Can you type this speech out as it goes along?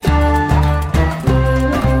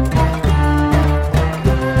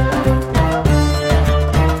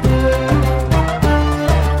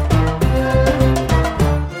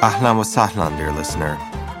Ahlan wa sahlan, dear listener.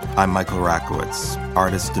 I'm Michael Rakowitz,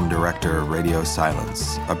 artist and director of Radio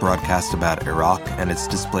Silence, a broadcast about Iraq and its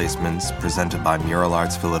displacements presented by Mural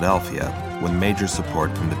Arts Philadelphia, with major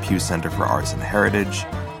support from the Pew Center for Arts and Heritage,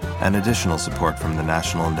 and additional support from the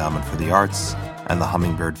National Endowment for the Arts and the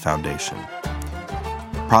Hummingbird Foundation.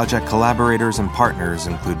 Project collaborators and partners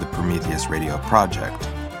include the Prometheus Radio Project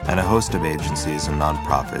and a host of agencies and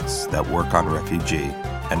nonprofits that work on refugee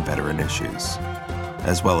and veteran issues,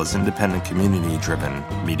 as well as independent community-driven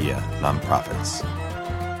media nonprofits.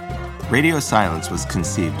 Radio Silence was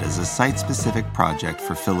conceived as a site-specific project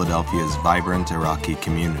for Philadelphia's vibrant Iraqi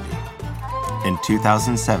community. In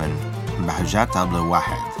 2007, Bahjat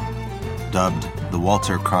Abdulwahed, dubbed the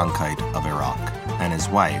Walter Cronkite of Iraq, and his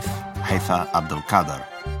wife, Bahjat Abdulwahed,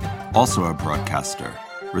 also a broadcaster,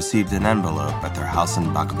 received an envelope at their house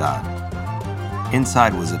in Baghdad.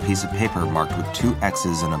 Inside was a piece of paper marked with 2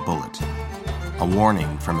 X's and a bullet, a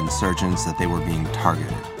warning from insurgents that they were being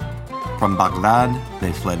targeted. From Baghdad,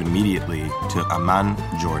 they fled immediately to Amman,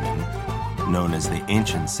 Jordan, known as the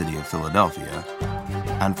ancient city of Philadelphia,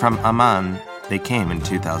 and from Amman, they came in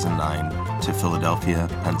 2009 to Philadelphia,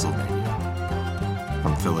 Pennsylvania.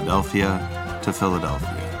 From Philadelphia to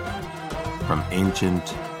Philadelphia. From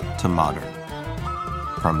ancient to modern.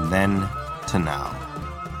 From then to now.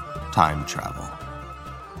 Time travel.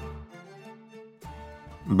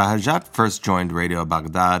 Bahjat first joined Radio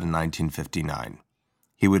Baghdad in 1959.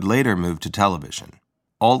 He would later move to television.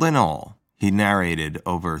 All in all, he narrated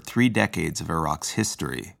over 3 decades of Iraq's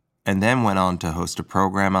history, and then went on to host a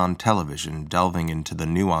program on television delving into the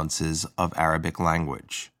nuances of Arabic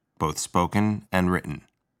language, both spoken and written.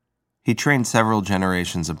 He trained several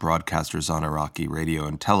generations of broadcasters on Iraqi radio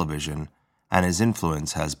and television, and his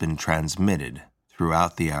influence has been transmitted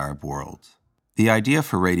throughout the Arab world. The idea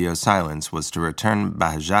for Radio Silence was to return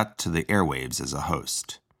Bahjat to the airwaves as a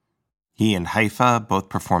host. He and Haifa both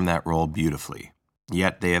performed that role beautifully,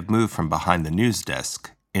 yet they have moved from behind the news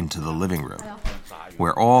desk into the living room,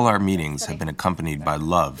 where all our meetings have been accompanied by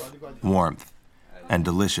love, warmth, and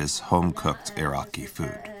delicious home-cooked Iraqi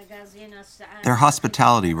food. Their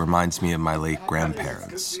hospitality reminds me of my late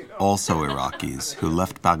grandparents, also Iraqis, who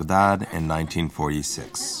left Baghdad in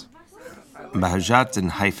 1946. Bahjat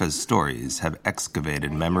and Haifa's stories have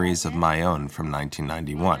excavated memories of my own from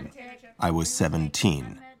 1991. I was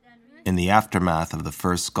 17. In the aftermath of the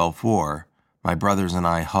first Gulf War, my brothers and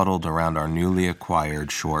I huddled around our newly acquired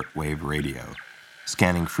shortwave radio,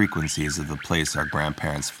 scanning frequencies of the place our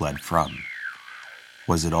grandparents fled from.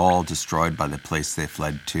 Was it all destroyed by the place they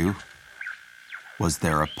fled to? Was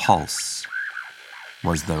there a pulse?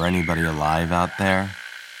 Was there anybody alive out there?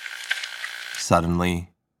 Suddenly,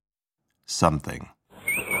 something.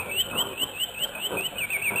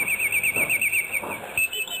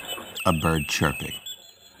 A bird chirping.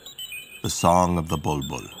 The song of the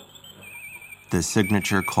bulbul. The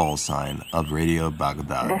signature call sign of Radio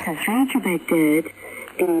Baghdad. This is Radio Baghdad,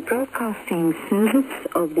 the broadcasting service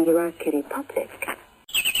of the Iraqi Republic.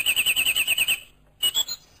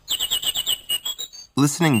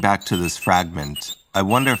 Listening back to this fragment, I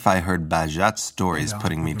wonder if I heard Bahjat's stories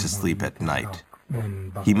putting me to sleep at night.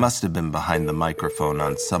 He must have been behind the microphone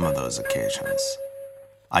on some of those occasions.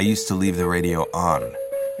 I used to leave the radio on,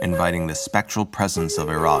 inviting the spectral presence of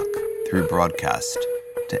Iraq through broadcast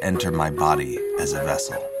to enter my body as a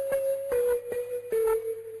vessel.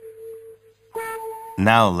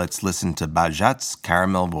 Now let's listen to Bahjat's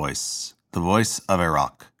caramel voice, the voice of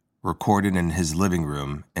Iraq, recorded in his living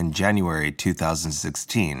room in January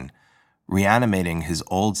 2016, reanimating his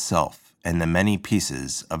old self and the many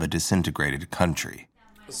pieces of a disintegrated country.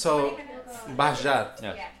 So,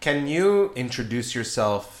 Bahjat, can you introduce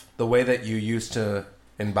yourself the way that you used to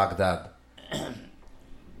in Baghdad?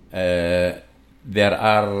 There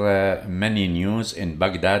are many news in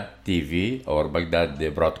Baghdad TV or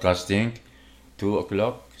Baghdad broadcasting, 2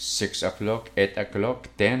 o'clock, 6 o'clock, 8 o'clock,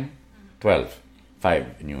 10, 12.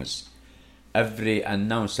 5 news. Every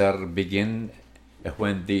announcer begin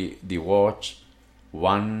when they watch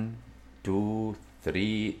 1, 2,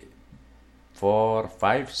 3, 4,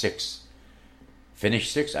 5, 6.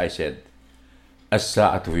 Finish 6, I said.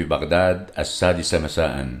 الساعة في بغداد 6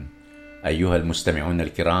 مساء. أيها المستمعون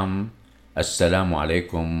الكرام، السلام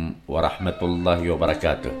عليكم ورحمة الله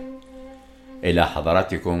وبركاته. إلى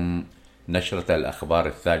حضراتكم نشرة الأخبار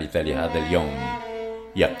الثالثة لهذا اليوم.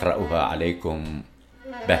 يقرأها عليكم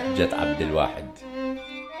Bahjat Abdulwahed.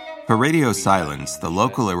 For Radio Silence, the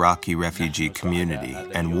local Iraqi refugee community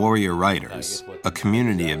and warrior writers, a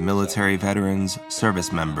community of military veterans,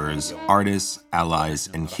 service members, artists, allies,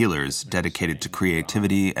 and healers dedicated to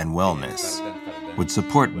creativity and wellness, would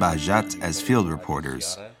support Bahjat as field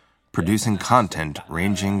reporters, producing content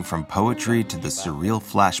ranging from poetry to the surreal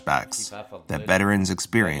flashbacks that veterans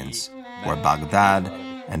experience where Baghdad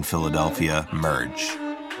and Philadelphia merge.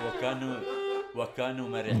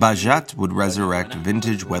 Bahjat would resurrect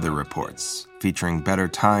vintage weather reports featuring better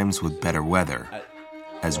times with better weather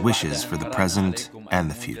as wishes for the present and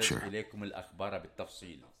the future.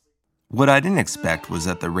 What I didn't expect was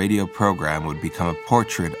that the radio program would become a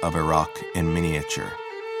portrait of Iraq in miniature.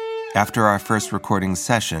 After our first recording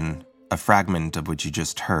session, a fragment of which you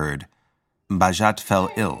just heard, Bahjat fell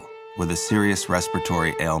ill with a serious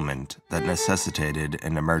respiratory ailment that necessitated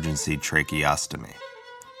an emergency tracheostomy.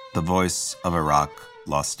 The voice of Iraq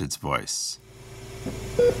lost its voice.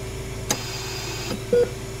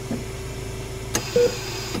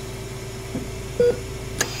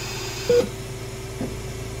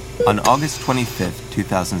 On August 25,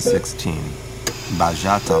 2016,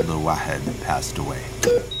 Bahjat Abdulwahed passed away.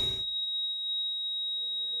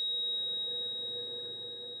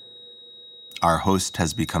 Our host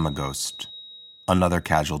has become a ghost, another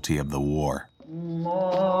casualty of the war.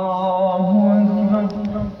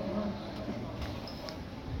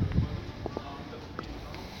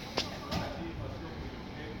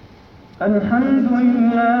 الحمد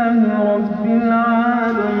لله رب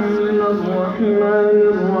العالمين الرحمن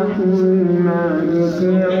الرحيم مالك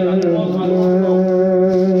يوم الدين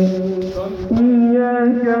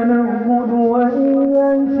إياك نعبد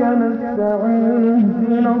وإياك نستعين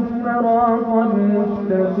اهدنا الصراط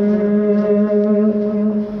المستقيم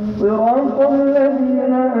صراط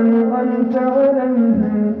الذين أنعمت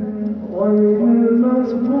عليهم غير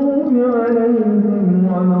المغضوب عليهم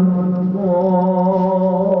ولا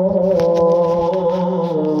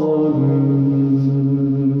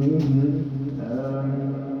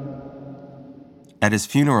At his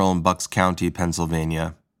funeral in Bucks County,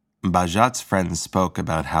 Pennsylvania, Bahjat's friends spoke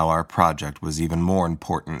about how our project was even more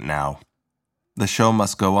important now. The show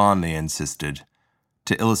must go on, they insisted,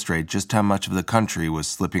 to illustrate just how much of the country was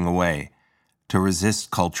slipping away, to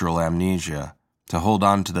resist cultural amnesia, to hold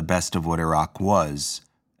on to the best of what Iraq was,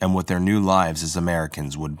 and what their new lives as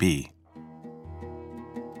Americans would be.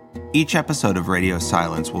 Each episode of Radio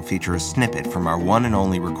Silence will feature a snippet from our one and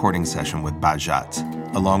only recording session with Bahjat,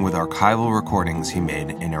 along with archival recordings he made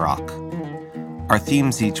in Iraq. Our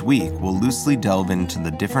themes each week will loosely delve into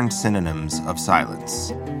the different synonyms of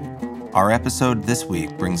silence. Our episode this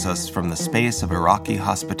week brings us from the space of Iraqi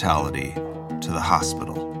hospitality to the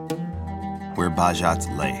hospital, where Bahjat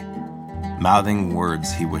lay, mouthing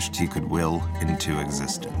words he wished he could will into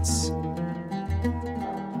existence.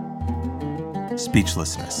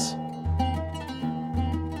 Speechlessness.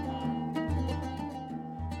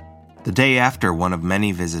 The day after one of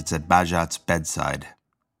many visits at Bahjat's bedside,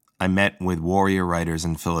 I met with warrior writers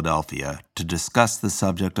in Philadelphia to discuss the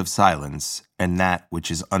subject of silence and that which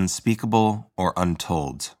is unspeakable or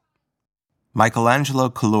untold. Michelangelo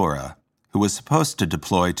Calura, who was supposed to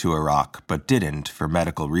deploy to Iraq but didn't for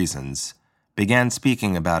medical reasons, began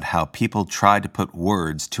speaking about how people try to put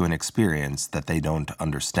words to an experience that they don't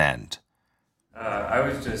understand.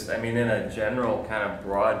 In a general kind of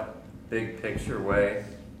broad, big picture way,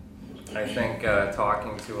 I think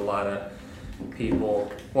talking to a lot of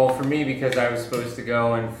people, well, for me, because I was supposed to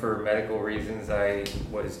go, and for medical reasons, I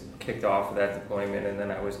was kicked off of that deployment, and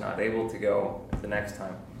then I was not able to go the next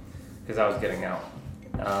time because I was getting out.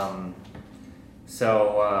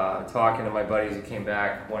 So talking to my buddies who came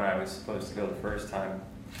back when I was supposed to go the first time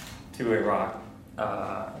to Iraq,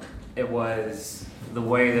 it was the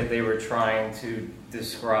way that they were trying to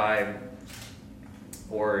describe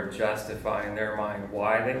or justify in their mind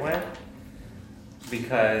why they went,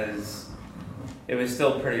 because it was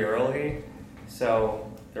still pretty early, so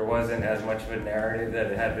there wasn't as much of a narrative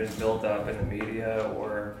that had been built up in the media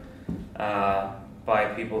or by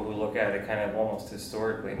people who look at it kind of almost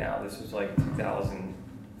historically now. This was like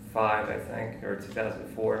 2005, I think, or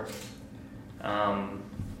 2004.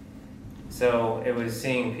 So it was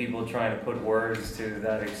seeing people trying to put words to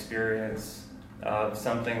that experience of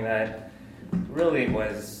something that really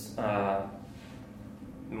was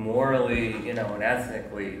morally, and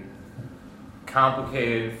ethnically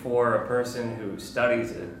complicated for a person who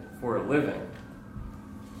studies it for a living.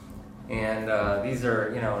 And these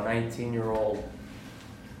are, 19-year-old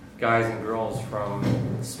guys and girls from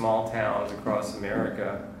small towns across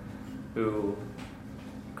America who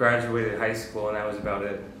graduated high school and that was about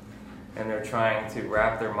it. And they're trying to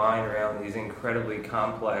wrap their mind around these incredibly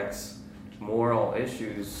complex moral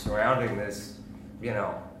issues surrounding this,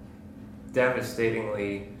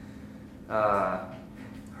 devastatingly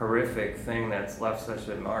horrific thing that's left such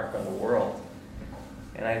a mark on the world.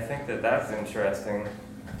 And I think that that's interesting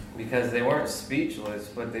because they weren't speechless,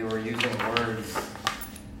 but they were using words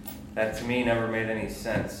that to me never made any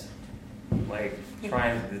sense. Like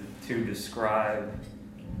trying to describe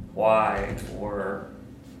why or,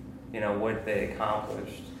 what they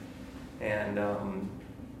accomplished. And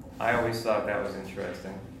I always thought that was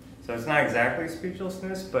interesting. So it's not exactly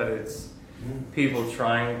speechlessness, but it's people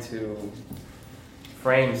trying to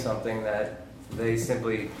frame something that they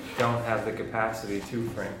simply don't have the capacity to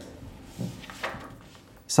frame.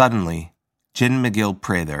 Suddenly, Jin McGill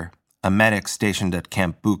Prather, a medic stationed at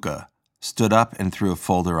Camp Buka, stood up and threw a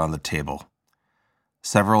folder on the table.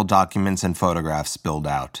 Several documents and photographs spilled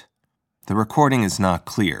out. The recording is not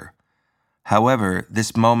clear. However,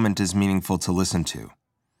 this moment is meaningful to listen to.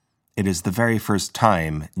 It is the very first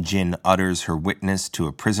time Jin utters her witness to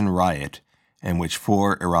a prison riot in which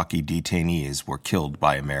 4 Iraqi detainees were killed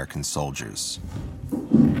by American soldiers.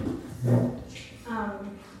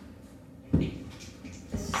 This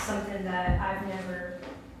is something that I've never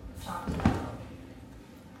talked about.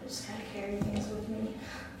 I just kind of carry things with me.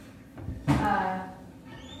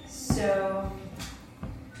 So,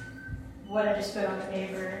 what I just put on the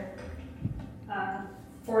paper,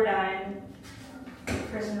 4 died,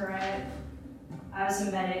 prison riot. I was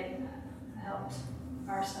a medic, I helped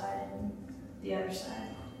our side and the other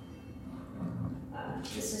side.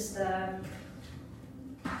 This is the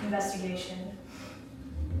investigation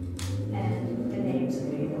and the names of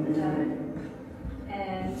the people that died.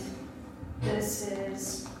 And this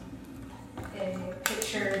is a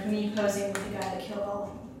picture of me posing with the guy that killed all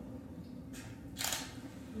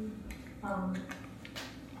of them.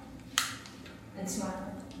 And smiling.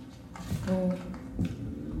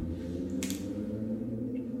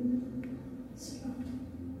 So,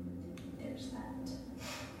 there's that.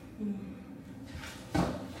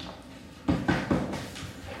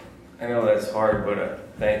 I know that's hard, but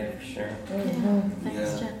thank you for sharing.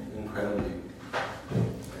 Thanks, Jen. Incredibly.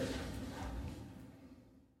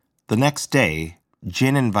 The next day,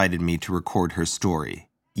 Jin invited me to record her story,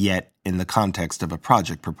 yet in the context of a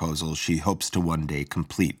project proposal she hopes to one day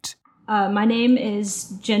complete. My name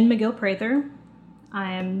is Jen McGill Prather.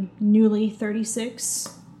 I am newly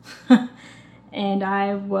 36, and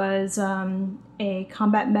I was a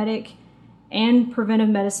combat medic and preventive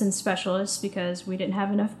medicine specialist because we didn't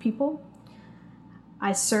have enough people.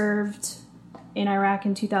 I served in Iraq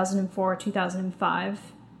in 2004, 2005,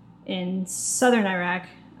 in southern Iraq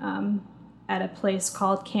at a place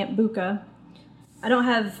called Camp Buka. I don't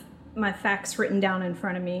have my facts written down in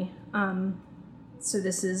front of me, so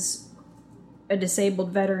this is a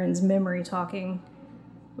disabled veteran's memory talking,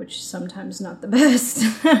 which is sometimes not the best.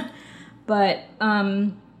 But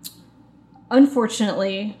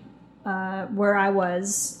unfortunately, where I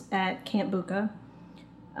was at Camp Buka,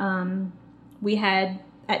 we had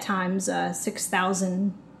at times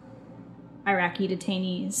 6,000 Iraqi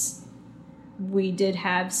detainees. We did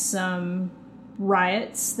have some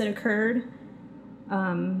riots that occurred,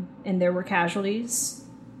 and there were casualties.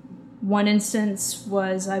 One instance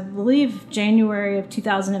was, I believe, January of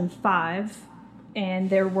 2005, and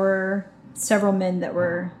there were several men that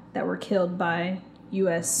were killed by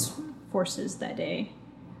U.S. forces that day.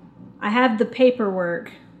 I have the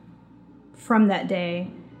paperwork from that day,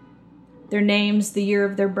 their names, the year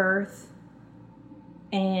of their birth,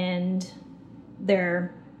 and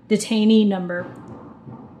their detainee number.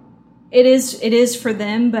 It is for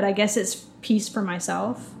them, but I guess it's peace for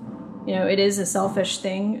myself. It is a selfish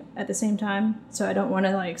thing at the same time, so I don't want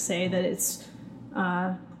to say that it's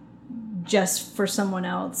just for someone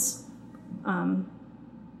else.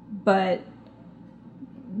 But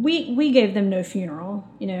we gave them no funeral.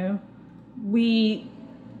 We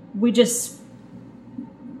just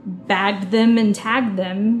bagged them and tagged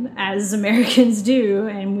them as Americans do,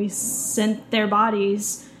 and we sent their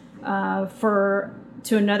bodies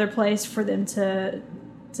to another place for them to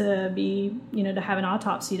be, to have an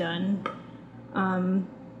autopsy done.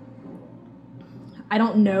 I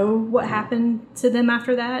don't know what happened to them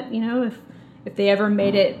after that, if they ever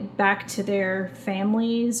made it back to their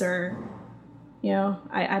families or,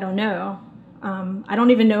 I don't know. I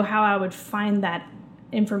don't even know how I would find that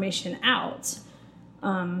information out.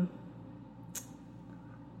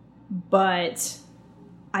 But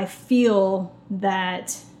I feel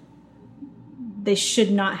that they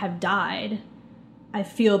should not have died. I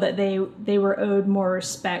feel that they were owed more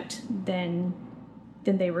respect than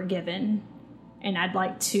they were given. And I'd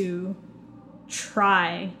like to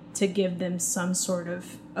try to give them some sort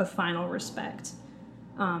of final respect.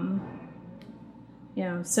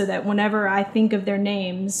 So that whenever I think of their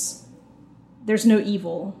names, there's no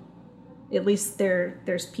evil. At least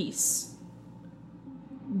there's peace.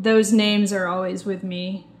 Those names are always with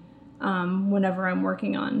me, whenever I'm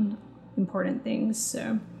working on important things.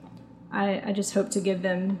 So I just hope to give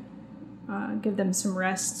them some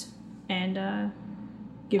rest and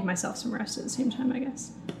give myself some rest at the same time, I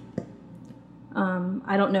guess.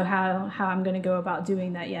 I don't know how I'm going to go about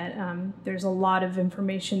doing that yet. There's a lot of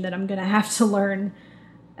information that I'm going to have to learn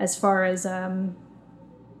as far as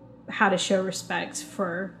how to show respect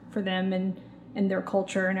for them and their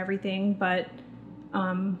culture and everything. But,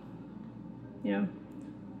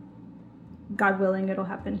 God willing, it'll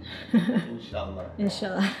happen. Inshallah.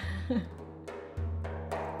 Inshallah.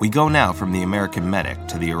 We go now from the American medic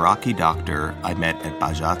to the Iraqi doctor I met at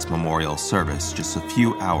Bahjat's memorial service just a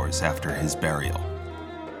few hours after his burial.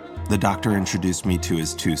 The doctor introduced me to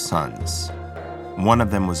his two sons. One of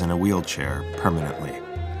them was in a wheelchair permanently.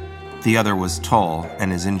 The other was tall,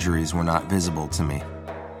 and his injuries were not visible to me.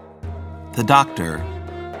 The doctor,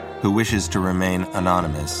 who wishes to remain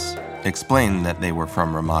anonymous, explained that they were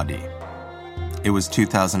from Ramadi. It was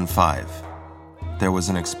 2005. There was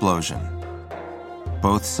an explosion.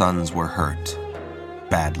 Both sons were hurt,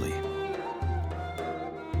 badly.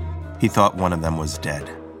 He thought one of them was dead.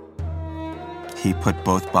 He put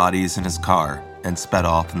both bodies in his car and sped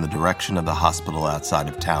off in the direction of the hospital outside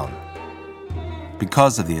of town.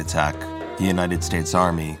 Because of the attack, the United States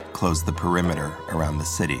Army closed the perimeter around the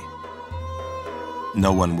city.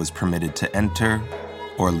 No one was permitted to enter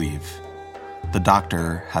or leave. The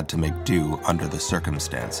doctor had to make do under the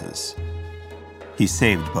circumstances. He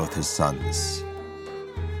saved both his sons.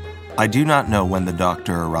 I do not know when the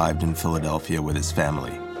doctor arrived in Philadelphia with his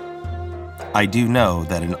family. I do know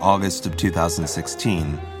that in August of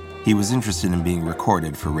 2016, he was interested in being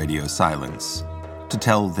recorded for Radio Silence, to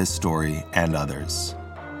tell this story and others.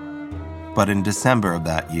 But in December of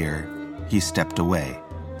that year, he stepped away.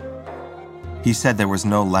 He said there was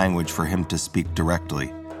no language for him to speak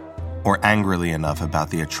directly, or angrily enough about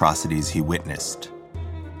the atrocities he witnessed.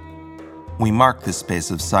 We mark this space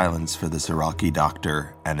of silence for this Iraqi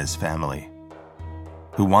doctor and his family,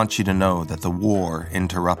 who want you to know that the war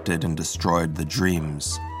interrupted and destroyed the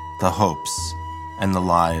dreams, the hopes, and the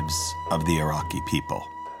lives of the Iraqi people.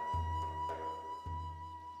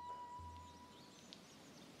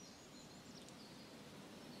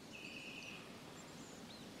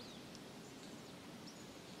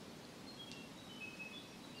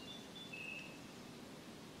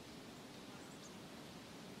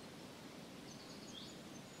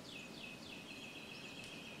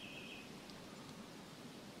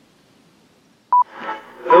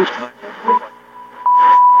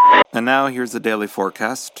 And now here's the daily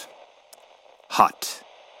forecast. Hot.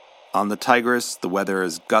 On the Tigris, the weather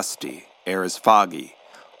is gusty, air is foggy,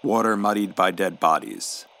 water muddied by dead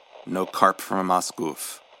bodies. No carp from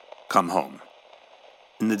Moskov. Come home.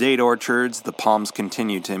 In the date orchards, the palms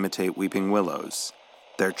continue to imitate weeping willows,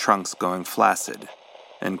 their trunks going flaccid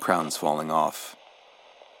and crowns falling off.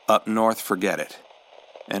 Up north, forget it.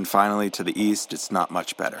 And finally, to the east, it's not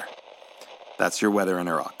much better. That's your weather in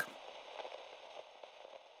Iraq.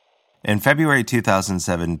 In February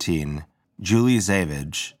 2017, Julie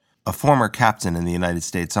Zavage, a former captain in the United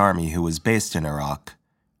States Army who was based in Iraq,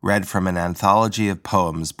 read from an anthology of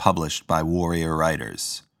poems published by warrior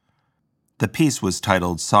writers. The piece was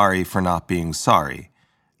titled Sorry for Not Being Sorry,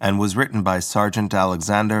 and was written by Sergeant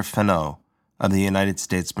Alexander Fenot of the United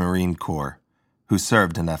States Marine Corps, who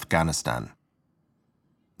served in Afghanistan.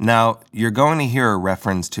 Now, you're going to hear a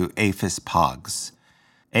reference to AFIS POGs.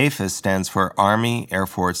 AFIS stands for Army Air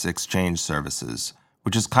Force Exchange Services,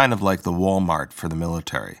 which is kind of like the Walmart for the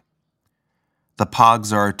military. The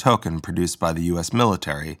POGs are a token produced by the U.S.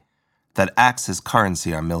 military that acts as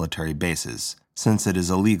currency on military bases, since it is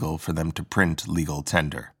illegal for them to print legal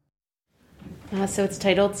tender. So it's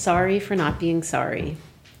titled Sorry for Not Being Sorry.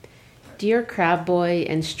 Dear Crab Boy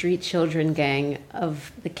and Street Children Gang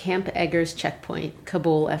of the Camp Eggers Checkpoint,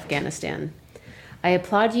 Kabul, Afghanistan. I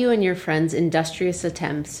applaud you and your friends' industrious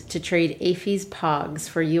attempts to trade AFIS POGs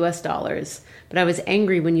for US dollars, but I was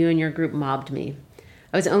angry when you and your group mobbed me.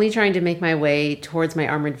 I was only trying to make my way towards my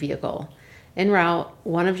armored vehicle. En route,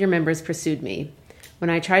 one of your members pursued me.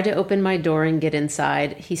 When I tried to open my door and get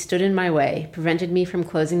inside, he stood in my way, prevented me from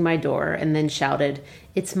closing my door, and then shouted,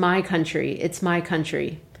 "It's my country, it's my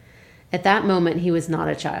country." At that moment, he was not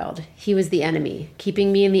a child. He was the enemy,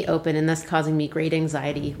 keeping me in the open and thus causing me great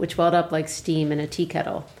anxiety, which welled up like steam in a tea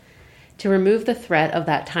kettle. To remove the threat of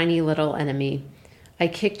that tiny little enemy, I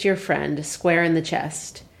kicked your friend square in the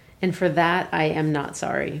chest, and for that I am not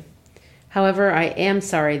sorry. However, I am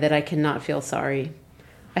sorry that I cannot feel sorry.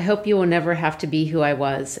 I hope you will never have to be who I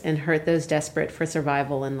was and hurt those desperate for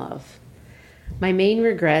survival and love. My main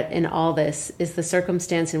regret in all this is the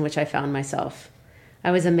circumstance in which I found myself.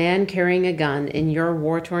 I was a man carrying a gun in your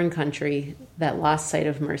war-torn country that lost sight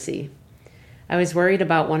of mercy. I was worried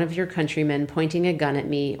about one of your countrymen pointing a gun at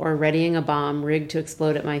me or readying a bomb rigged to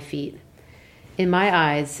explode at my feet. In my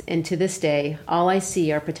eyes, and to this day, all I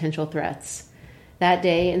see are potential threats. That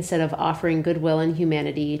day, instead of offering goodwill and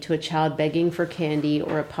humanity to a child begging for candy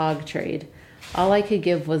or a pog trade, all I could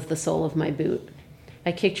give was the sole of my boot.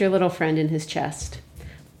 I kicked your little friend in his chest.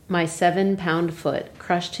 My 7-pound foot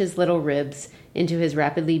crushed his little ribs into his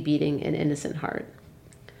rapidly beating and innocent heart.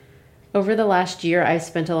 Over the last year, I've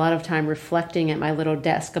spent a lot of time reflecting at my little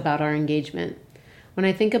desk about our engagement. When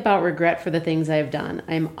I think about regret for the things I have done,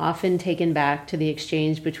 I am often taken back to the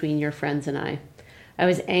exchange between your friends and I. I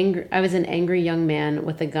was an angry young man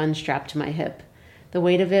with a gun strapped to my hip. The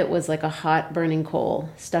weight of it was like a hot, burning coal,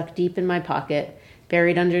 stuck deep in my pocket,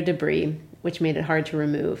 buried under debris, which made it hard to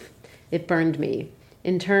remove. It burned me.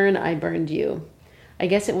 In turn, I burned you. I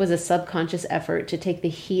guess it was a subconscious effort to take the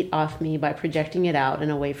heat off me by projecting it out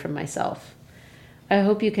and away from myself. I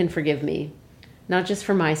hope you can forgive me, not just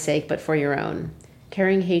for my sake, but for your own.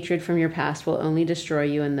 Carrying hatred from your past will only destroy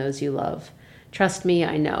you and those you love. Trust me,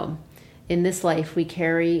 I know. In this life,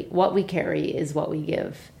 what we carry is what we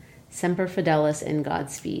give. Semper Fidelis and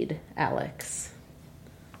Godspeed, Alex.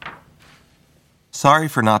 Sorry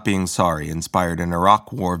for Not Being Sorry inspired an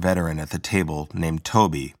Iraq War veteran at the table named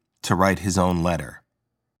Toby to write his own letter.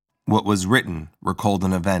 What was written recalled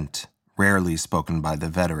an event rarely spoken by the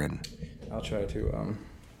veteran. I'll try to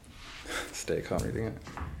stay calm reading it.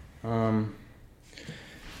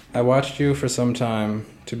 I watched you for some time,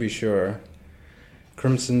 to be sure,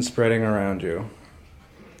 crimson spreading around you,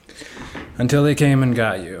 until they came and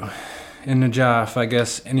got you. In Najaf, I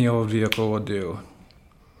guess any old vehicle will do.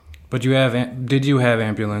 But did you have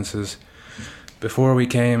ambulances before we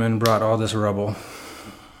came and brought all this rubble?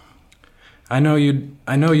 I know you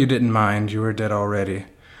didn't mind. You were dead already.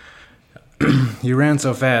 You ran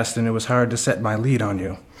so fast, and it was hard to set my lead on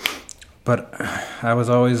you. But I was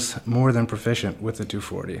always more than proficient with the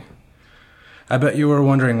 240. I bet you were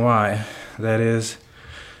wondering why. That is,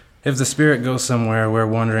 if the spirit goes somewhere where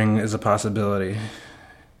wondering is a possibility.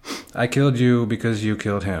 I killed you because you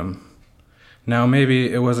killed him. Now,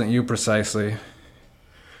 maybe it wasn't you precisely.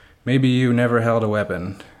 Maybe you never held a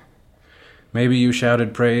weapon. Maybe you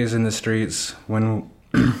shouted praise in the streets when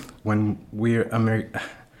we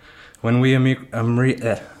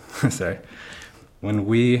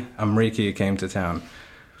Amriki came to town.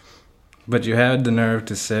 But you had the nerve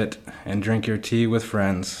to sit and drink your tea with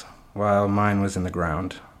friends while mine was in the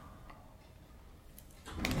ground.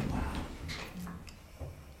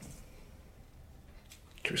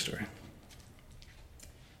 True story.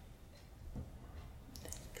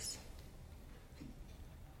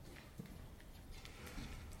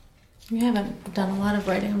 You haven't done a lot of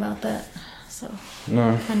writing about that, so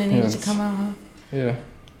No. kind of needed to come out, huh? Yeah.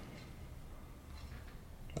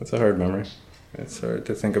 That's a hard memory. It's hard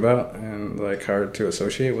to think about and hard to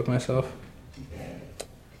associate with myself.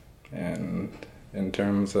 And in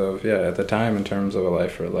terms of, at the time, in terms of a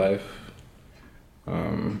life for life,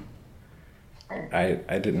 I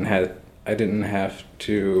didn't have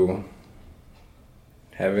to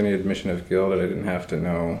have any admission of guilt. I didn't have to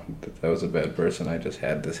know that I was a bad person. I just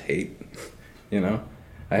had this hate, I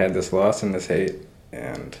had this loss and this hate,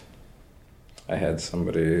 and I had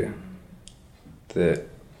somebody that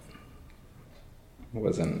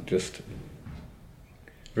wasn't just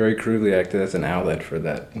very crudely acted as an outlet for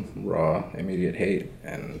that raw, immediate hate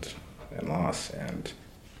and loss. And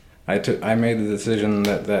I made the decision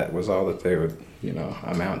that was all that they would,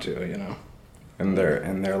 amount to, in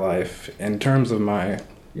their life. In terms of my,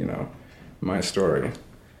 my story,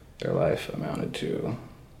 their life amounted to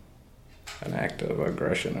an act of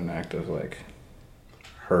aggression, an act of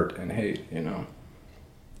hurt and hate, and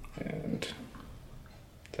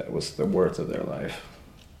that was the worth of their life.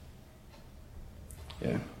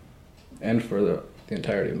 Yeah. And for the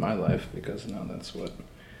entirety of my life, because now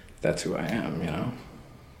that's who I am,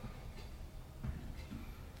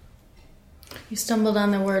 You stumbled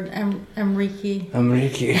on the word Amriki.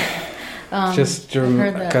 Amriki. Just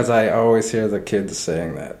because I always hear the kids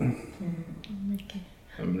saying that. Amriki.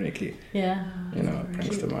 Amriki. Yeah. It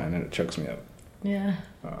brings to mind and it chokes me up. Yeah.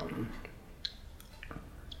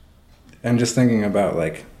 And just thinking about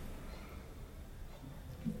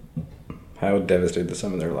how devastated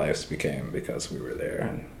some of their lives became because we were there,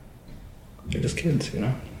 and they're just kids,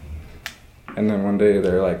 And then one day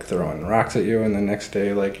they're throwing rocks at you, and the next day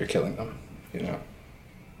you're killing them, Yeah.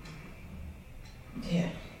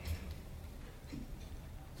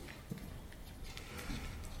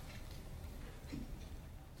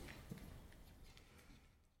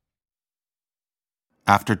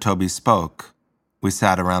 After Toby spoke, we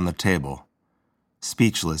sat around the table,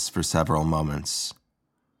 speechless for several moments.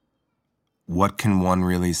 What can one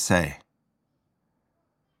really say?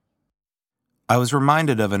 I was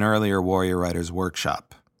reminded of an earlier Warrior Writers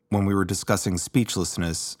workshop when we were discussing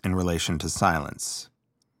speechlessness in relation to silence.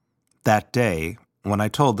 That day, when I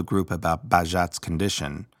told the group about Bahjat's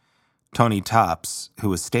condition, Tony Topps, who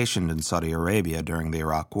was stationed in Saudi Arabia during the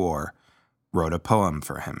Iraq War, wrote a poem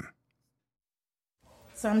for him.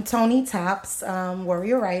 So I'm Tony Topps,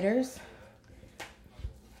 Warrior Writers.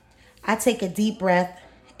 I take a deep breath,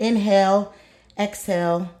 inhale,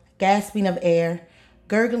 exhale, gasping of air,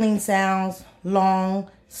 gurgling sounds,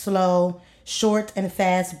 long, slow, short and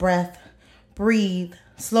fast breath. Breathe,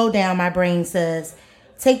 slow down, my brain says.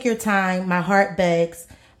 Take your time, my heart begs.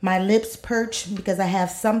 My lips perch because I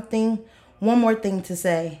have one more thing to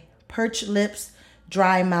say. Perched lips,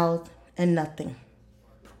 dry mouth, and nothing.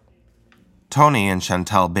 Tony and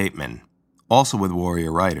Chantal Bateman, also with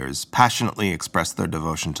Warrior Writers, passionately expressed their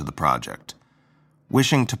devotion to the project,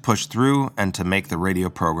 wishing to push through and to make the radio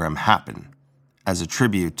program happen, as a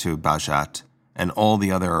tribute to Bahjat and all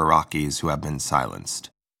the other Iraqis who have been silenced.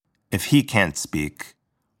 If he can't speak,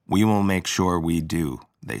 we will make sure we do,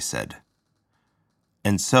 they said.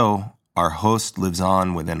 And so, our host lives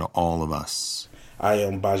on within all of us. I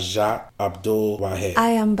am Bahjat Abdulwahed. I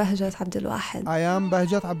am Bahjat Abdulwahed. I am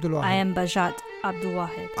Bahjat Abdulwahed. I am Bahjat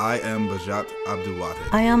Abdulwahed. I am Bahjat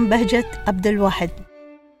Abdulwahed. I am Bahjat Abdulwahed.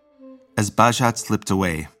 As Bahjat slipped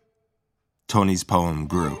away, Tony's poem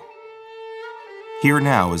grew. Here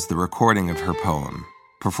now is the recording of her poem,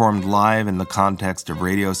 performed live in the context of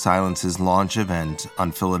Radio Silence's launch event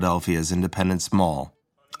on Philadelphia's Independence Mall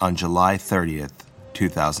on July 30th,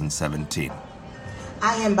 2017.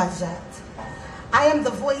 I am Bahjat. I am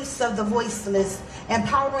the voice of the voiceless,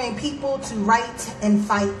 empowering people to write and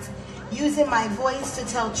fight, using my voice to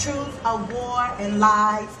tell truth of war and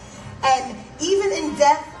lies. And even in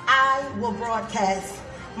death, I will broadcast.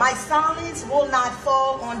 My silence will not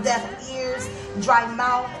fall on deaf ears. Dry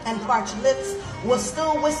mouth and parched lips will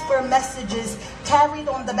still whisper messages carried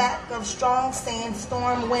on the back of strong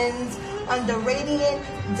sandstorm winds under radiant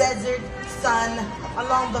desert sun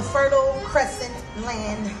along the fertile crescent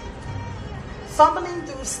land. Fumbling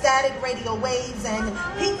through static radio waves and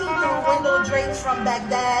peeking through window drapes from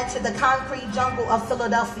Baghdad to the concrete jungle of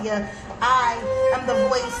Philadelphia, I am the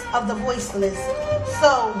voice of the voiceless.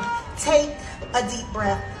 So take a deep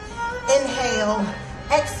breath. Inhale,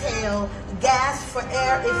 exhale, gasp for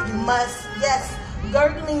air if you must. Yes,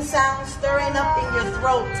 gurgling sounds stirring up in your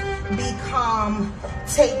throat. Be calm.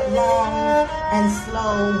 Take long and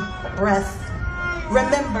slow breaths.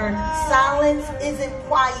 Remember, silence isn't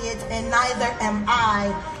quiet and neither am I,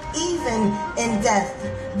 even in death.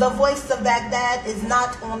 The voice of Baghdad is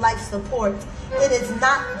not on life support. It is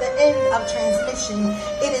not the end of transmission.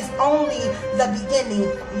 It is only the beginning.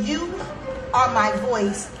 You are my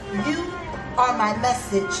voice. You are my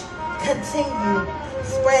message. Continue.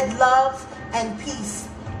 Spread love and peace,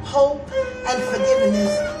 hope and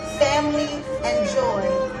forgiveness, family and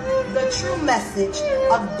joy. The true message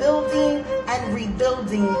of building and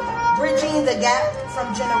rebuilding, bridging the gap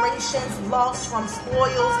from generations lost from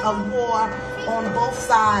spoils of war on both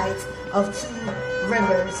sides of two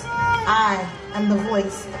rivers. I am the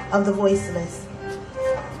voice of the voiceless.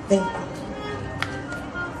 Thank you.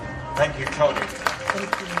 Thank you, Tony.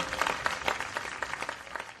 Thank you.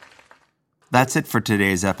 That's it for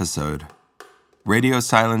today's episode. Radio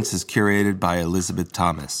Silence is curated by Elizabeth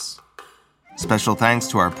Thomas. Special thanks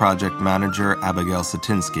to our project manager, Abigail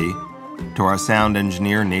Satinsky, to our sound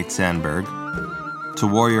engineer, Nate Sandberg, to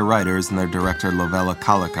Warrior Writers and their director, Lovella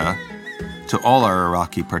Kalika, to all our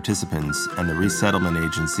Iraqi participants and the resettlement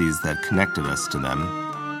agencies that connected us to them,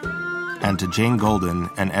 and to Jane Golden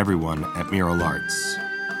and everyone at Mural Arts.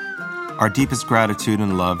 Our deepest gratitude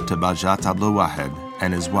and love to Bahjat Abdulwahed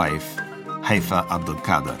and his wife, Haifa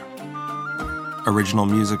Abdulkader. Original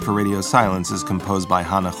music for Radio Silence is composed by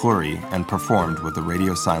Hannah Khoury and performed with the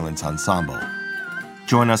Radio Silence Ensemble.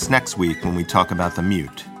 Join us next week when we talk about the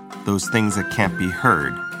mute, those things that can't be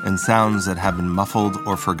heard, and sounds that have been muffled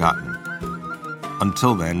or forgotten.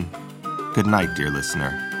 Until then, good night, dear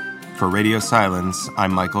listener. For Radio Silence,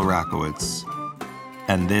 I'm Michael Rakowitz,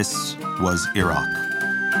 and this was Iraq.